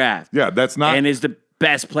NBA draft. Yeah, that's not... And is the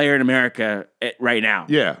best player in America right now.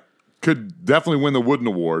 Yeah. Could definitely win the Wooden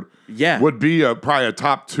Award. Yeah. Would be probably a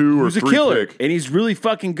top 2 or 3 pick. He's a killer. Pick. And he's really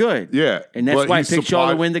fucking good. Yeah. And that's why I picked y'all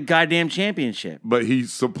to win the goddamn championship. But he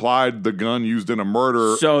supplied the gun used in a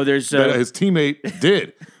murder that his teammate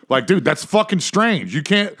did. Like, dude, that's fucking strange. You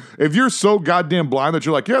can't... If you're so goddamn blind that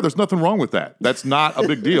you're like, yeah, there's nothing wrong with that. That's not a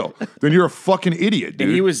big deal. Then you're a fucking idiot, dude.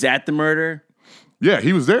 And he was at the murder? Yeah,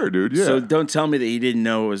 he was there, dude. Yeah. So don't tell me that he didn't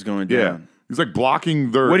know what was going down. Yeah. He's like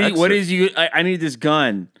blocking their What is you... I need this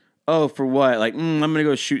gun. Oh, for what? Like, I'm going to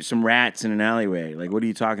go shoot some rats in an alleyway. Like, what are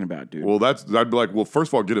you talking about, dude? Well, I'd be like, well, first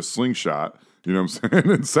of all, get a slingshot. You know what I'm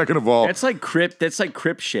saying? And second of all... That's like Crip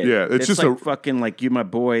shit. Yeah, it's just like fucking like, you my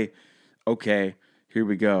boy. Okay, here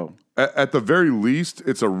we go. At the very least,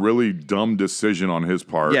 it's a really dumb decision on his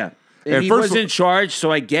part. Yeah. And he wasn't charged,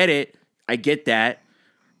 so I get it. I get that.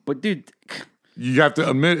 But, dude... You have to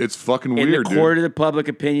admit it's fucking weird, in the court of the public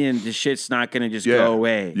opinion, the shit's not going to just go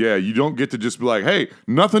away. Yeah, you don't get to just be like, hey,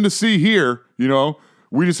 nothing to see here. You know,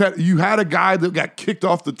 you had a guy that got kicked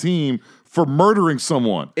off the team for murdering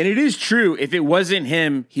someone. And it is true. If it wasn't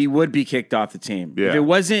him, he would be kicked off the team. Yeah. If it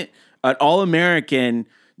wasn't an All-American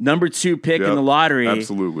number 2 pick in the lottery,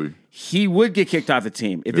 absolutely, he would get kicked off the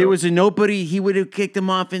team. If it was a nobody, he would have kicked him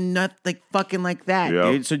off and not like fucking like that,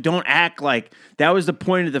 dude. So don't act like that was the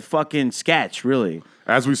point of the fucking sketch, really.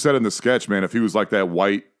 As we said in the sketch, man, if he was like that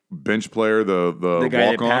white bench player, the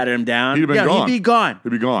guy that patted him down, he'd have been gone. He'd be gone. He'd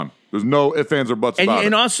be gone. There's no ifs, ands, or buts about it.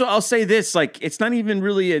 And also, I'll say this: like, it's not even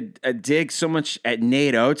really a dig so much at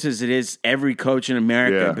Nate Oats as it is every coach in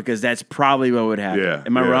America, because that's probably what would happen. Yeah.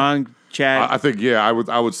 Am I wrong, Chad? I think I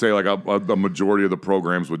would say like a majority of the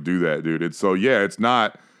programs would do that, dude. It's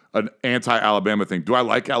not an anti-Alabama thing. Do I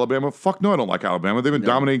like Alabama? Fuck no, I don't like Alabama. They've been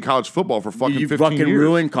dominating college football for fucking 15 years. You fucking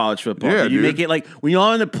ruined college football. Yeah, you make it like when y'all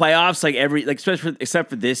are in the playoffs, like except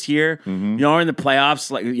for this year, y'all are in the playoffs.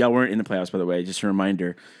 Like y'all weren't in the playoffs, by the way. Just a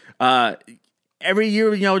reminder. Every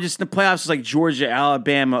year, just in the playoffs, it's like Georgia,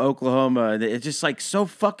 Alabama, Oklahoma. It's just like so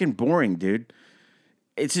fucking boring, dude.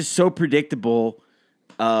 It's just so predictable.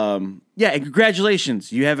 And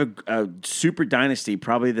congratulations. You have a super dynasty,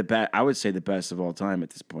 probably the best, I would say the best of all time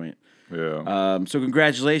at this point. Yeah. So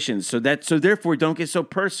congratulations. So therefore don't get so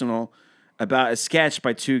personal about a sketch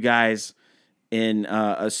by 2 guys in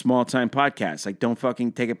a small time podcast. Like, don't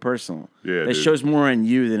fucking take it personal. Yeah. It shows more on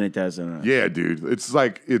you than it does on us. Yeah, dude. It's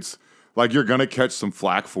like you're gonna catch some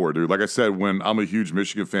flack for it, dude. Like I said, when I'm a huge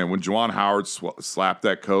Michigan fan, when Juwan Howard slapped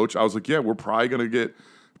that coach, I was like, yeah, we're probably gonna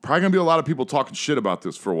be a lot of people talking shit about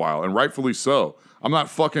this for a while, and rightfully so. I'm not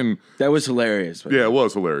fucking... That was hilarious. Yeah, it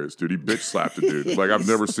was hilarious, dude. He bitch slapped a dude. Like, I've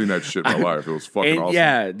never seen that shit in my life. It was fucking awesome.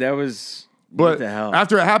 Yeah, that was... But what the hell?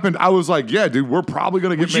 After it happened, I was like, yeah, dude, we're probably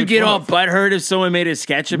going to get Would you get all butthurt if someone made a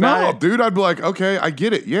sketch about it? No, dude, I'd be like, okay, I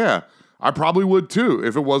get it. Yeah, I probably would too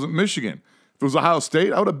if it wasn't Michigan. If it was Ohio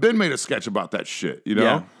State, I would have been made a sketch about that shit, you know?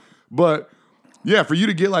 Yeah. But... yeah, for you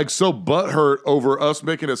to get like so butthurt over us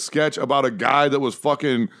making a sketch about a guy that was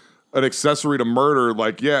fucking an accessory to murder,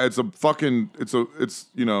 like, yeah, it's kind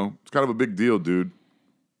of a big deal, dude.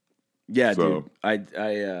 Yeah, dude. I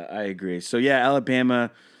agree. So yeah, Alabama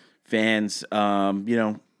fans,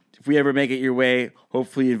 if we ever make it your way,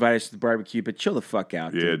 hopefully you invite us to the barbecue, but chill the fuck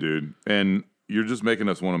out, dude. Yeah, dude. And you're just making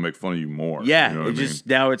us want to make fun of you more. Yeah, you know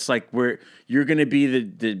now it's like you're gonna be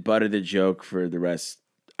the butt of the joke for the rest.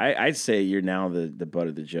 I'd say you're now the butt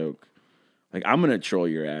of the joke. Like, I'm going to troll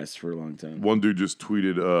your ass for a long time. One dude just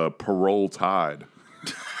tweeted, parole tied.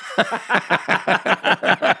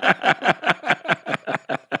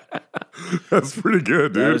 That's pretty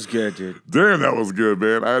good, dude. That was good, dude. Damn, that was good,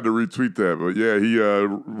 man. I had to retweet that. But yeah, he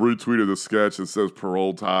retweeted the sketch that says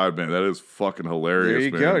parole tied, man. That is fucking hilarious, there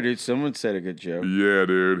you man. go, dude. Someone said a good joke. Yeah,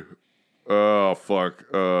 dude. Oh, fuck.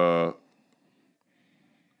 I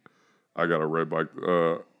got a red bike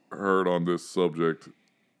heard on this subject.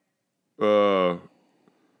 Yeah,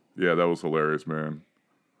 that was hilarious, man.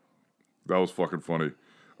 That was fucking funny.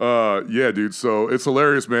 Yeah, dude. So it's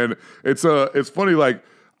hilarious, man. It's funny. Like,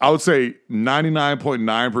 I would say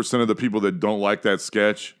 99.9% of the people that don't like that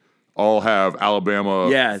sketch all have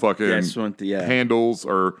Alabama handles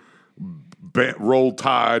or Roll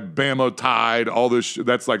Tide, Bama Tide, all this shit.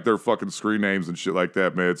 That's like their fucking screen names and shit like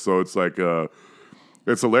that, man. So it's like,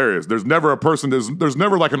 It's hilarious. There's never a person. There's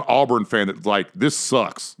never like an Auburn fan that's like, this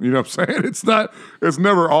sucks. You know what I'm saying? It's not. It's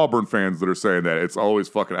never Auburn fans that are saying that. It's always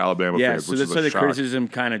fucking Alabama fans. So which that's is why a the shock. criticism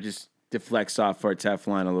kind of just deflects off our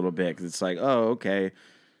Teflon a little bit because it's like, oh, okay, of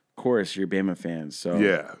course you're Bama fans. So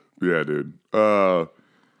Yeah, dude.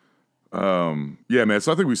 Yeah, man.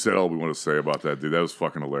 So I think we said all we want to say about that, dude. That was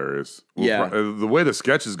fucking hilarious. The way the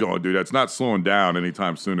sketch is going, dude, that's not slowing down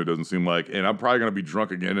anytime soon. It doesn't seem like. And I'm probably gonna be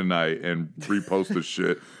drunk again tonight and repost this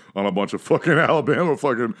shit on a bunch of fucking Alabama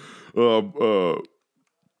fucking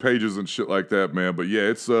pages and shit like that, man. But yeah,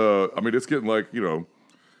 it's I mean, it's getting like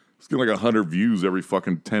it's getting like 100 views every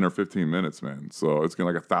fucking 10 or 15 minutes, man. So it's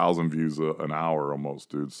getting like 1,000 views an hour almost,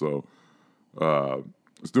 dude. So.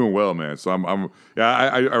 It's doing well, man. So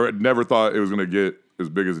I never thought it was gonna get as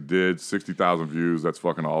big as it did. 60,000 views. That's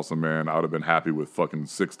fucking awesome, man. I would have been happy with fucking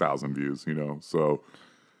 6,000 views, So,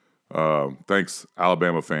 thanks,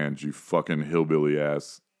 Alabama fans, you fucking hillbilly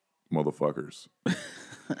ass motherfuckers.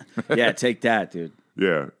 yeah, take that, dude.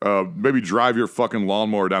 Yeah, maybe drive your fucking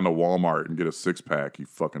lawnmower down to Walmart and get a 6-pack, you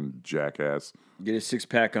fucking jackass. Get a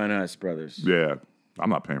 6-pack on us, brothers. Yeah. I'm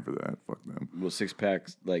not paying for that. Fuck them. Well,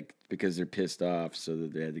 6-packs, like, because they're pissed off, so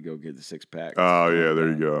that they had to go get the 6-pack. Oh, yeah, there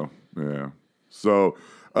you go. Yeah. So,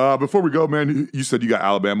 before we go, man, you said you got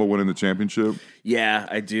Alabama winning the championship? Yeah,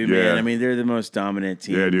 I do, man. I mean, they're the most dominant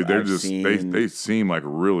team. Yeah, dude, they seem like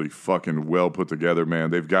really fucking well put together,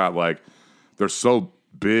 man. They've got like, they're so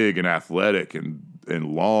big and athletic and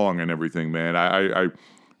long and everything, man. They're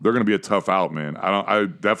going to be a tough out, man. I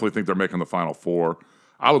definitely think they're making the Final Four.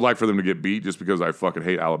 I would like for them to get beat just because I fucking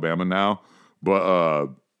hate Alabama now. But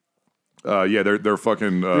yeah, they're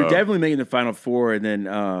fucking. They're definitely making the Final Four, and then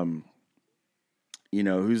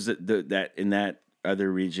who's that in that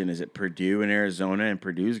other region? Is it Purdue and Arizona? And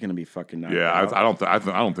Purdue's going to be fucking knocked out. I don't think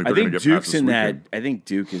they're going to get Duke's past this in weekend. that. I think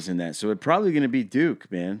Duke is in that. So it's probably going to be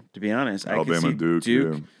Duke, man. To be honest, Alabama, I can see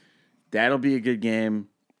Duke. Yeah. That'll be a good game,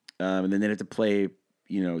 and then they have to play.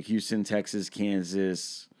 Houston, Texas,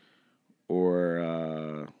 Kansas. Or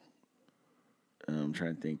I'm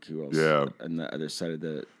trying to think who else. Yeah. On the other side of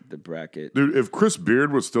the bracket. Dude, if Chris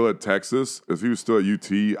Beard was still at Texas, if he was still at UT,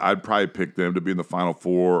 I'd probably pick them to be in the Final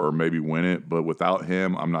Four or maybe win it. But without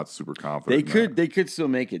him, I'm not super confident. They could still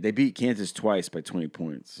make it. They beat Kansas twice by 20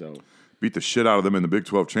 points. So beat the shit out of them in the Big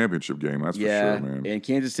 12 championship game. That's for sure, man. And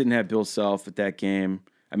Kansas didn't have Bill Self at that game.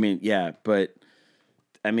 I mean, yeah, but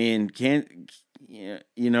I mean, Kansas,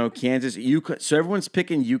 UConn. So everyone's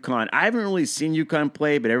picking UConn. I haven't really seen UConn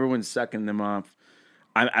play, but everyone's sucking them off.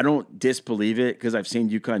 I don't disbelieve it because I've seen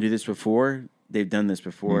UConn do this before. They've done this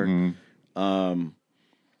before. Mm-hmm.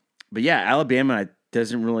 But yeah, Alabama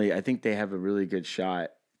doesn't really. I think they have a really good shot.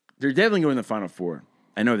 They're definitely going to the Final Four.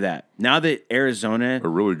 I know that. Now that Arizona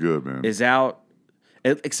they're really good, man, is out,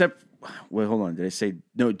 except wait, hold on. Did I say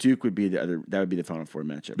no? Duke would be the other. That would be the Final Four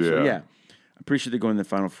matchup. Yeah. So yeah, I'm pretty sure they're going to the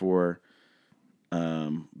Final Four.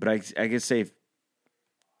 But I could say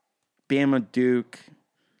Bama, Duke,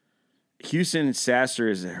 Houston, and Sasser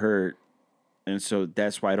is hurt, and so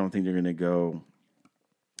that's why I don't think they're going to go.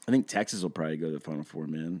 I think Texas will probably go to the Final Four,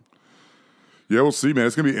 man. Yeah, we'll see, man.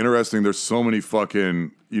 It's going to be interesting. There's so many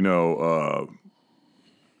fucking,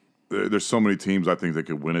 there's so many teams I think that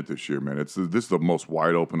could win it this year, man. This is the most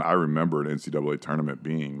wide open I remember an NCAA tournament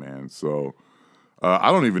being, man. So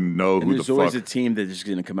I don't even know who the fuck. There's always a team that's just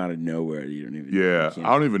going to come out of nowhere. You don't even. Yeah,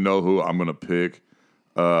 I don't even know who I'm going to pick.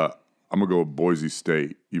 I'm going to go with Boise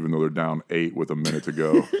State, even though they're down 8 with a minute to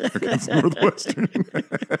go against Northwestern.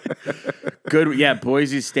 Good. Yeah,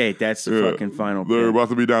 Boise State. That's the fucking final They're pick. about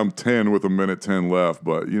to be down 10 with a minute 10 left,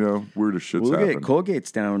 but, weird as shit's happening.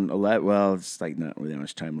 Colgate's down 11. Well, it's like not really that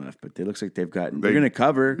much time left, but it looks like they're going to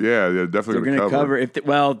cover. Yeah, they're definitely going to cover. If they're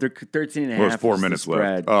 13 and a half. There's 4 minutes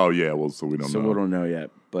left. Oh, yeah, well, so we don't know. So we don't know yet,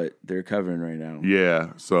 but they're covering right now. Yeah,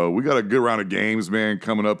 so we got a good round of games, man,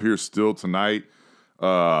 coming up here still tonight.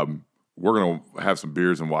 We're going to have some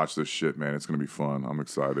beers and watch this shit, man. It's going to be fun. I'm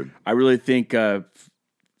excited. I really think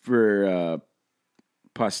for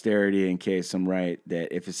posterity, in case I'm right,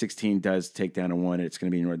 that if a 16 does take down a 1, it's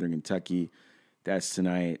going to be Northern Kentucky. That's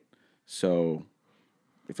tonight. So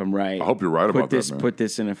if I'm right, I hope you're right about that, man. Put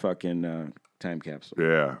this in a fucking time capsule.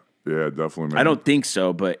 Yeah, definitely, man. I don't think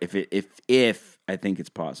so, but if I think it's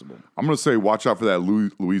possible. I'm going to say watch out for that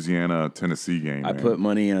Louisiana-Tennessee game, I put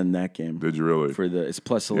money on that game. Did you really? It's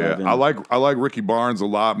plus 11. Yeah, I like Ricky Barnes a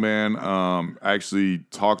lot, man. I actually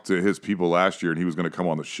talked to his people last year, and he was going to come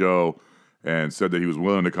on the show and said that he was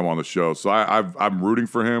willing to come on the show. So I'm rooting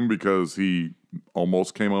for him because he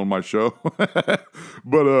almost came on my show.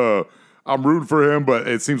 But I'm rooting for him, but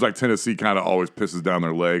it seems like Tennessee kind of always pisses down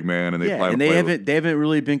their leg, man. And they play. And they haven't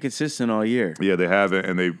really been consistent all year. Yeah, they haven't,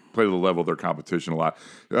 and they play to the level of their competition a lot.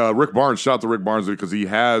 Rick Barnes, shout out to Rick Barnes because he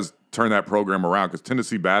has turned that program around because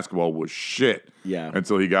Tennessee basketball was shit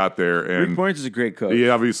until he got there. And Rick Barnes is a great coach. He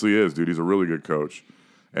obviously is, dude. He's a really good coach.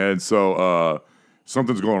 And so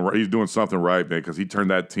something's going right. He's doing something right, man, because he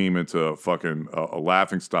turned that team into a fucking a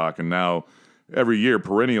laughing stock. And now every year,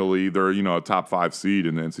 perennially, they're a top 5 seed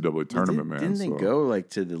in the NCAA tournament, man. Didn't they go like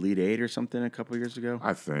to the Elite Eight or something a couple years ago?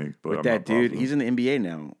 I think. But with that dude, he's in the NBA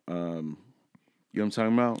now. You know what I'm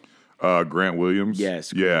talking about? Grant Williams.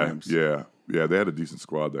 Yes. Yeah, they had a decent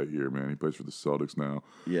squad that year, man. He plays for the Celtics now.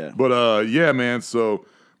 Yeah. But, yeah, man, so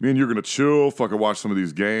me and you're going to chill, fucking watch some of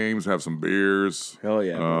these games, have some beers. Hell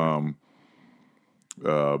yeah.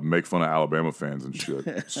 Make fun of Alabama fans and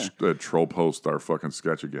shit. Troll post our fucking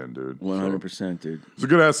sketch again, dude. 100%, dude. It's a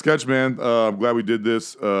good-ass sketch, man. I'm glad we did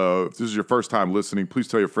this. If this is your first time listening, please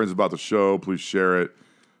tell your friends about the show. Please share it.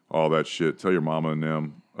 All that shit. Tell your mama and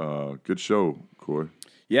them. Good show, Coy.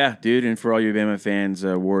 Yeah, dude, and for all you Alabama fans,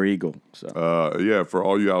 War Eagle. So. Yeah, for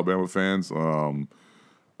all you Alabama fans,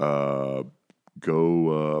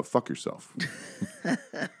 go fuck yourself.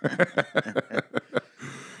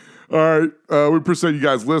 All right, we appreciate you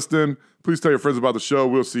guys listening. Please tell your friends about the show.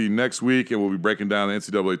 We'll see you next week, and we'll be breaking down the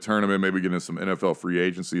NCAA tournament, maybe getting some NFL free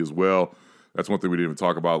agency as well. That's one thing we didn't even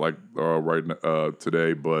talk about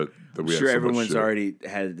today, but I'm sure everyone's already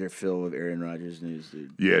had their fill of Aaron Rodgers news,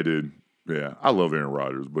 dude. Yeah, dude. Yeah, I love Aaron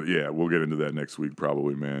Rodgers, but yeah, we'll get into that next week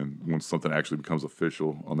probably, man, when something actually becomes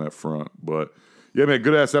official on that front. But yeah, man,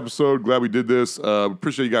 good-ass episode. Glad we did this.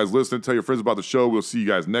 Appreciate you guys listening. Tell your friends about the show. We'll see you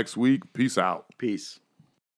guys next week. Peace out. Peace.